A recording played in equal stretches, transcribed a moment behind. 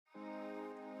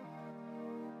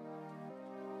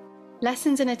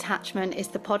Lessons in Attachment is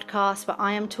the podcast where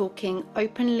I am talking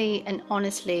openly and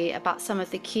honestly about some of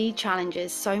the key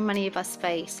challenges so many of us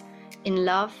face in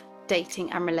love,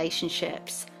 dating, and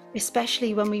relationships,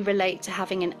 especially when we relate to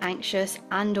having an anxious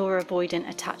and/or avoidant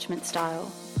attachment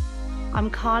style. I'm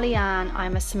Carly Ann.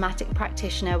 I'm a somatic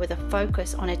practitioner with a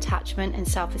focus on attachment and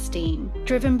self-esteem.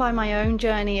 Driven by my own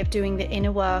journey of doing the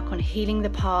inner work on healing the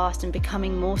past and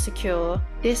becoming more secure,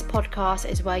 this podcast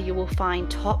is where you will find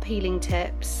top healing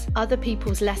tips, other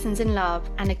people's lessons in love,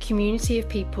 and a community of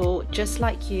people just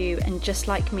like you and just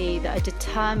like me that are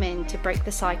determined to break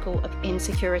the cycle of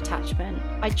insecure attachment.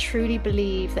 I truly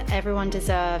believe that everyone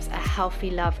deserves a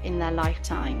healthy love in their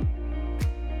lifetime.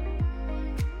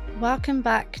 Welcome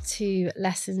back to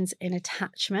Lessons in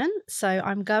Attachment. So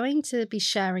I'm going to be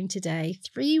sharing today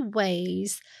 3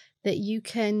 ways that you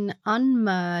can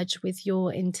unmerge with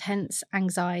your intense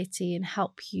anxiety and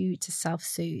help you to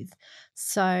self-soothe.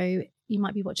 So you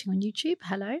might be watching on YouTube,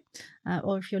 hello,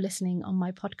 or if you're listening on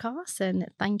my podcast, and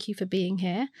thank you for being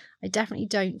here. I definitely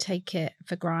don't take it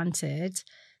for granted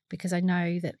because I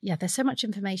know that, there's so much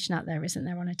information out there, isn't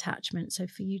there, on attachment. So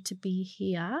for you to be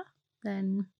here,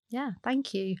 then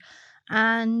thank you.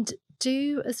 And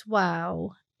do as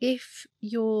well, if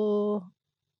you're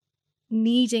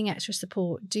needing extra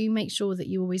support, do make sure that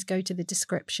you always go to the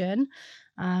description,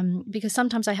 because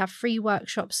sometimes I have free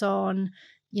workshops on.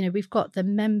 We've got the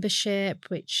membership,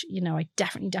 which, I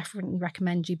definitely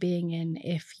recommend you being in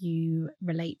if you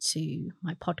relate to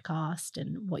my podcast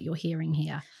and what you're hearing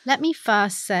here. Let me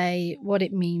first say what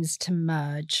it means to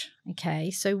merge.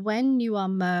 Okay. So when you are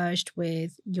merged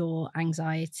with your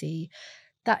anxiety,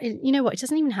 that is, it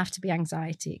doesn't even have to be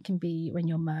anxiety. It can be when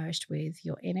you're merged with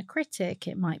your inner critic.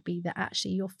 It might be that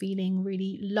actually you're feeling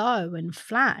really low and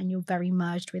flat and you're very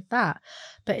merged with that.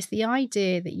 But it's the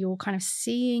idea that you're kind of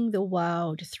seeing the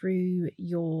world through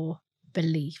your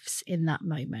beliefs in that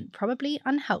moment, probably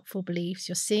unhelpful beliefs.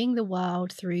 You're seeing the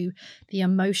world through the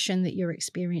emotion that you're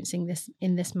experiencing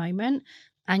in this moment.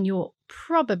 And you're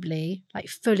probably like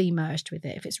fully merged with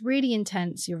it. If it's really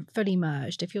intense, you're fully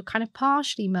merged. If you're kind of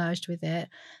partially merged with it,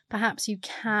 perhaps you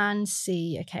can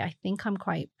see, okay, I think I'm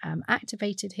quite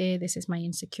activated here. This is my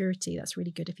insecurity. That's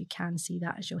really good if you can see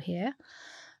that as you're here.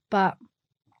 But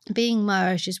being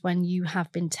merged is when you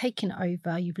have been taken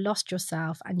over, you've lost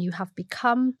yourself, and you have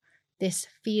become this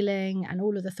feeling and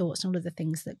all of the thoughts and all of the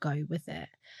things that go with it.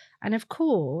 And of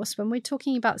course, when we're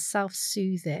talking about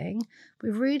self-soothing,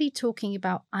 we're really talking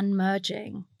about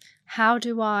unmerging. How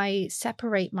do I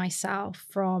separate myself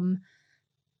from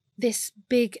this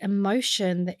big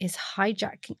emotion that is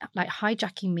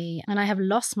hijacking me, and I have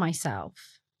lost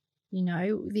myself?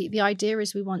 The idea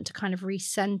is we want to kind of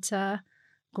recenter,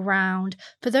 ground.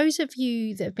 For those of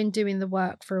you that have been doing the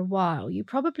work for a while, you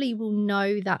probably will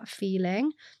know that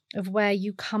feeling of where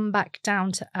you come back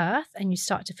down to earth and you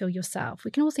start to feel yourself.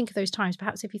 We can all think of those times.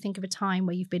 Perhaps if you think of a time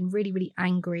where you've been really, really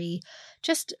angry,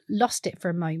 just lost it for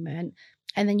a moment,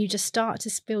 and then you just start to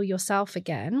feel yourself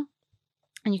again.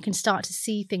 And you can start to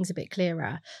see things a bit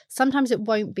clearer. Sometimes it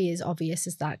won't be as obvious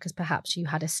as that because perhaps you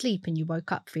had a sleep and you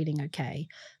woke up feeling okay.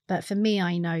 But for me,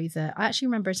 I know that I actually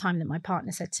remember a time that my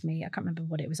partner said to me, I can't remember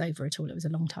what it was over at all. It was a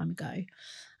long time ago.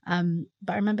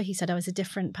 But I remember he said I was a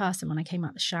different person when I came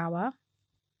out the shower.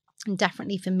 And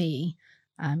definitely for me,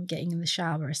 getting in the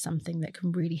shower is something that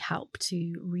can really help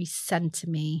to recenter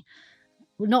me.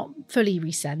 Well, not fully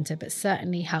recenter, but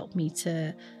certainly help me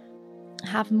to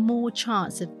have more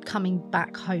chance of coming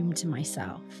back home to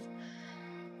myself.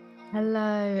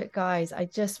 Hello, guys. I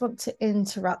just want to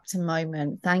interrupt a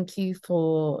moment. Thank you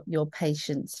for your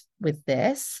patience with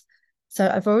this. So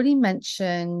I've already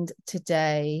mentioned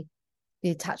today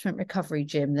the Attachment Recovery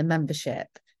Gym, the membership.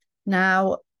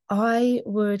 Now, I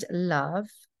would love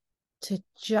to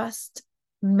just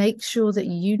make sure that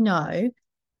you know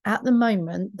at the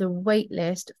moment the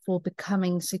waitlist for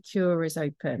Becoming Secure is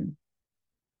open.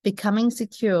 Becoming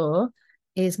Secure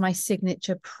is my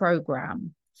signature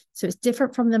program. So it's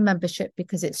different from the membership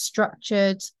because it's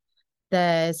structured.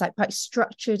 There's like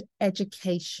structured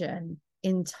education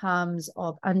in terms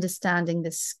of understanding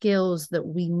the skills that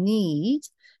we need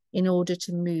in order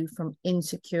to move from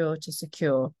insecure to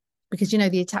secure. Because,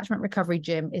 the Attachment Recovery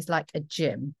Gym is like a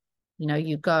gym.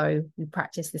 You go, we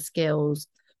practice the skills,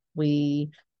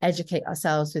 we educate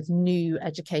ourselves with new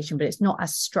education, but it's not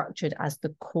as structured as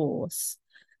the course.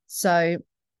 So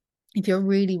if you're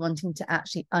really wanting to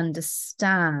actually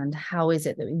understand how is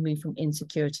it that we move from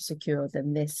insecure to secure,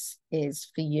 then this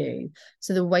is for you.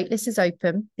 So the waitlist is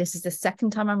open. This is the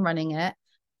second time I'm running it.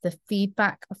 The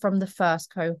feedback from the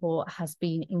first cohort has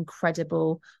been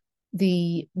incredible.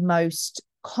 The most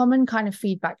common kind of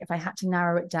feedback, if I had to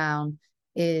narrow it down,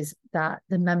 is that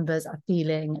the members are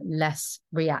feeling less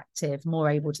reactive, more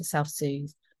able to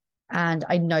self-soothe. And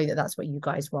I know that that's what you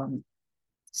guys want.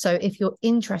 So if you're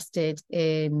interested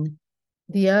in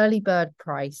the early bird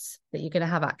price that you're going to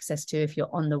have access to if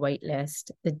you're on the wait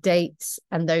list, the dates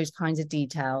and those kinds of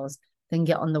details, then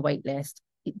get on the wait list.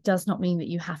 It does not mean that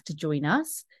you have to join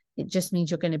us. It just means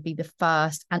you're going to be the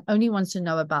first and only ones to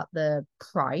know about the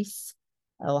price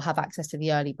or have access to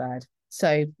the early bird.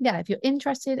 So yeah, if you're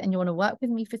interested and you want to work with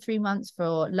me for 3 months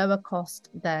for lower cost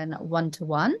than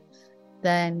one-to-one,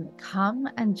 then come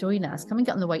and join us. Come and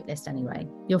get on the wait list anyway.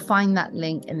 You'll find that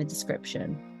link in the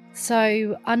description.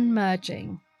 So,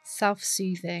 unmerging,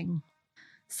 self-soothing.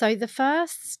 So the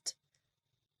first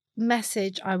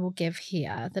message I will give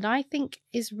here that I think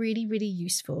is really, really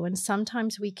useful, and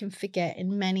sometimes we can forget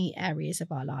in many areas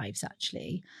of our lives,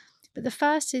 actually. But the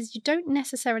first is you don't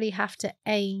necessarily have to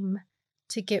aim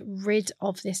to get rid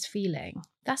of this feeling.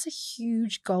 That's a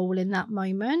huge goal in that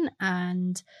moment.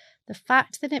 And the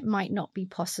fact that it might not be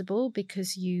possible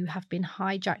because you have been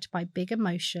hijacked by big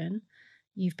emotion,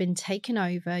 you've been taken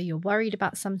over, you're worried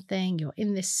about something, you're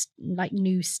in this like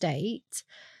new state,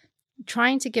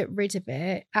 trying to get rid of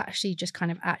it actually just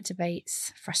kind of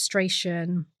activates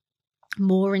frustration,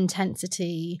 more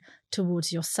intensity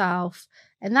towards yourself.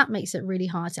 And that makes it really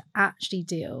hard to actually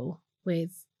deal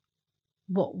with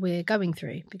what we're going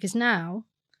through, because now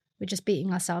we're just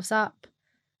beating ourselves up,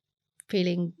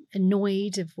 feeling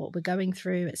annoyed of what we're going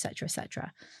through, etc.,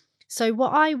 etc. So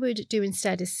what I would do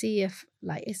instead is see if,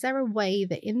 like, is there a way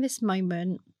that in this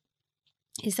moment,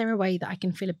 is there a way that I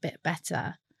can feel a bit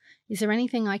better? Is there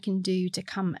anything I can do to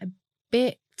come a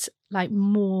bit like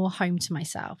more home to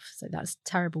myself? So that's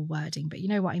terrible wording, but you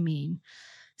know what I mean.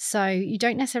 So you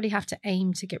don't necessarily have to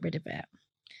aim to get rid of it.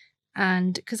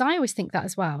 And because I always think that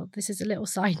as well, this is a little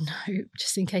side note,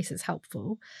 just in case it's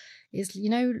helpful, is, you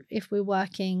know, if we're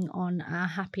working on our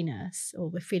happiness or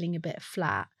we're feeling a bit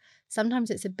flat, sometimes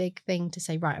it's a big thing to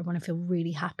say, right, I want to feel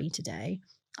really happy today.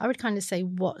 I would kind of say,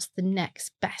 what's the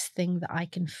next best thing that I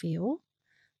can feel?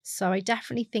 So I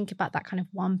definitely think about that kind of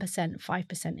 1%,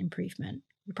 5% improvement.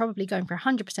 You're probably going for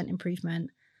 100%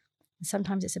 improvement. And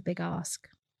sometimes it's a big ask.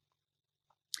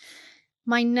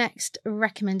 My next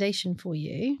recommendation for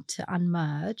you to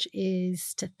unmerge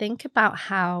is to think about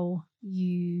how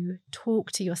you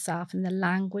talk to yourself and the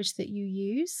language that you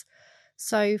use.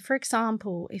 So, for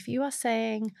example, if you are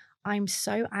saying, I'm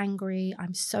so angry,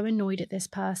 I'm so annoyed at this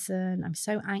person, I'm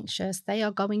so anxious, they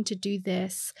are going to do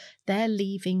this, they're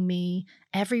leaving me,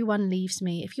 everyone leaves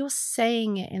me. If you're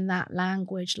saying it in that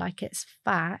language like it's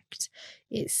fact,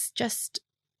 it's just,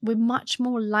 we're much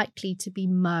more likely to be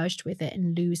merged with it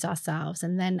and lose ourselves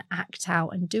and then act out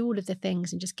and do all of the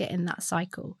things and just get in that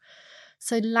cycle.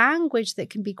 So language that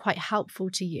can be quite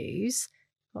helpful to use,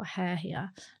 got hair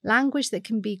here, language that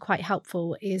can be quite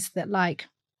helpful is that, like,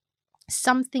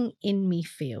 something in me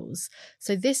feels.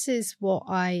 So this is what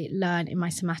I learned in my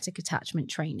somatic attachment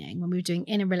training when we were doing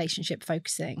inner relationship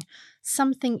focusing.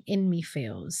 Something in me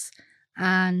feels.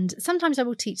 And sometimes I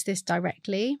will teach this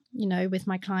directly, you know, with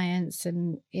my clients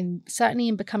and certainly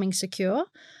in becoming secure.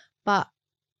 But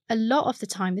a lot of the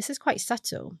time, this is quite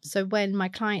subtle. So when my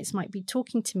clients might be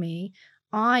talking to me,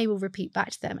 I will repeat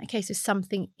back to them, okay, so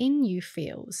something in you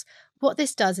feels. What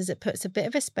this does is it puts a bit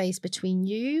of a space between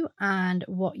you and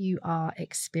what you are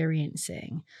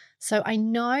experiencing. So I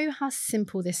know how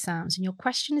simple this sounds, and your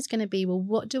question is going to be, well,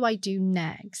 what do I do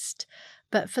next?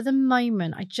 But for the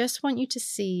moment, I just want you to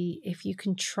see if you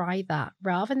can try that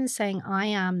rather than saying, I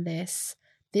am this,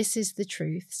 this is the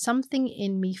truth, something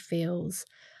in me feels.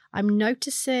 I'm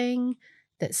noticing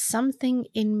that something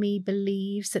in me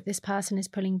believes that this person is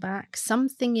pulling back.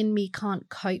 Something in me can't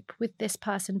cope with this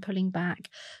person pulling back.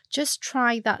 Just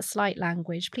try that slight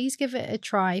language. Please give it a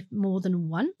try more than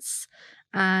once.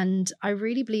 And I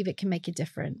really believe it can make a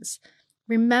difference.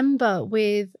 Remember,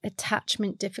 with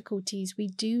attachment difficulties, we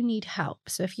do need help.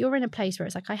 So if you're in a place where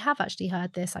it's like, I have actually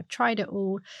heard this, I've tried it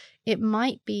all, it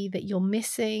might be that you're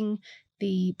missing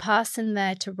the person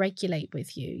there to regulate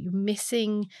with you. You're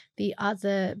missing the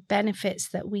other benefits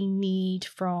that we need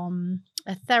from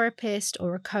a therapist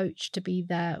or a coach to be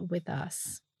there with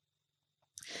us.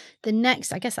 The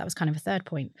next, I guess that was kind of a third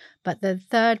point, but the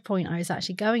third point I was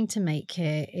actually going to make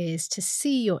here is to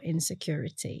see your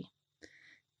insecurity,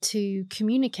 to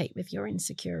communicate with your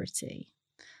insecurity.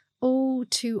 All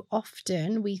too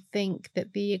often, we think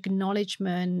that the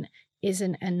acknowledgement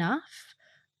isn't enough,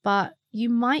 but you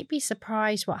might be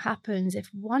surprised what happens if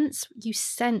once you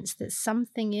sense that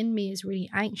something in me is really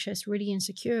anxious, really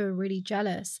insecure, really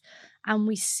jealous, and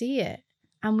we see it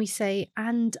and we say,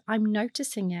 and I'm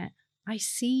noticing it. I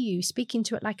see you, speaking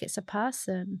to it like it's a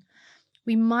person.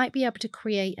 we might be able to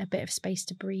create a bit of space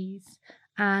to breathe.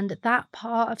 And that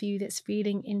part of you that's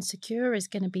feeling insecure is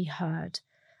going to be heard.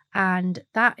 And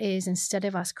that is, instead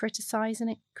of us criticizing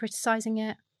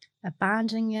it,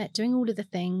 abandoning it, doing all of the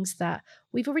things that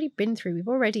we've already been through, we've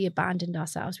already abandoned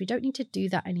ourselves. We don't need to do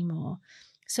that anymore.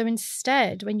 So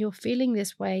instead, when you're feeling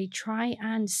this way, try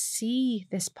and see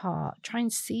this part, try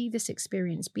and see this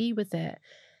experience, be with it.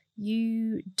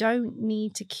 You don't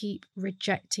need to keep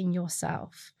rejecting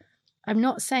yourself. I'm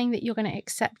not saying that you're going to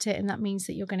accept it and that means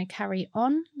that you're going to carry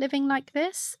on living like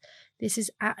this. This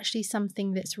is actually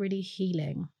something that's really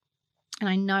healing. And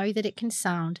I know that it can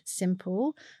sound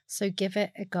simple, so give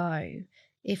it a go.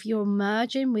 If you're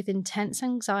merging with intense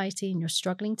anxiety and you're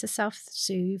struggling to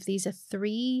self-soothe, these are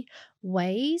 3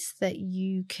 ways that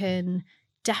you can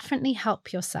definitely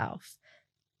help yourself.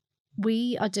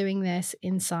 We are doing this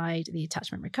inside the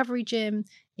Attachment Recovery Gym,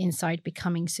 inside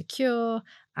Becoming Secure,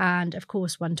 and of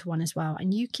course, one-to-one as well.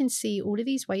 And you can see all of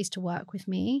these ways to work with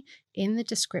me in the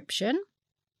description.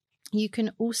 You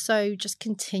can also just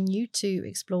continue to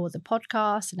explore the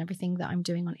podcast and everything that I'm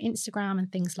doing on Instagram and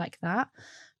things like that.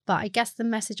 But I guess the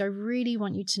message I really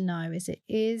want you to know is it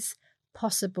is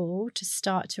possible to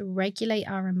start to regulate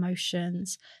our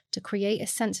emotions, to create a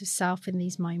sense of self in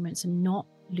these moments and not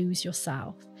lose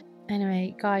yourself.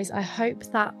 Anyway, guys, I hope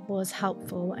that was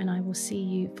helpful, and I will see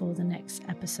you for the next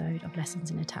episode of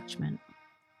Lessons in Attachment.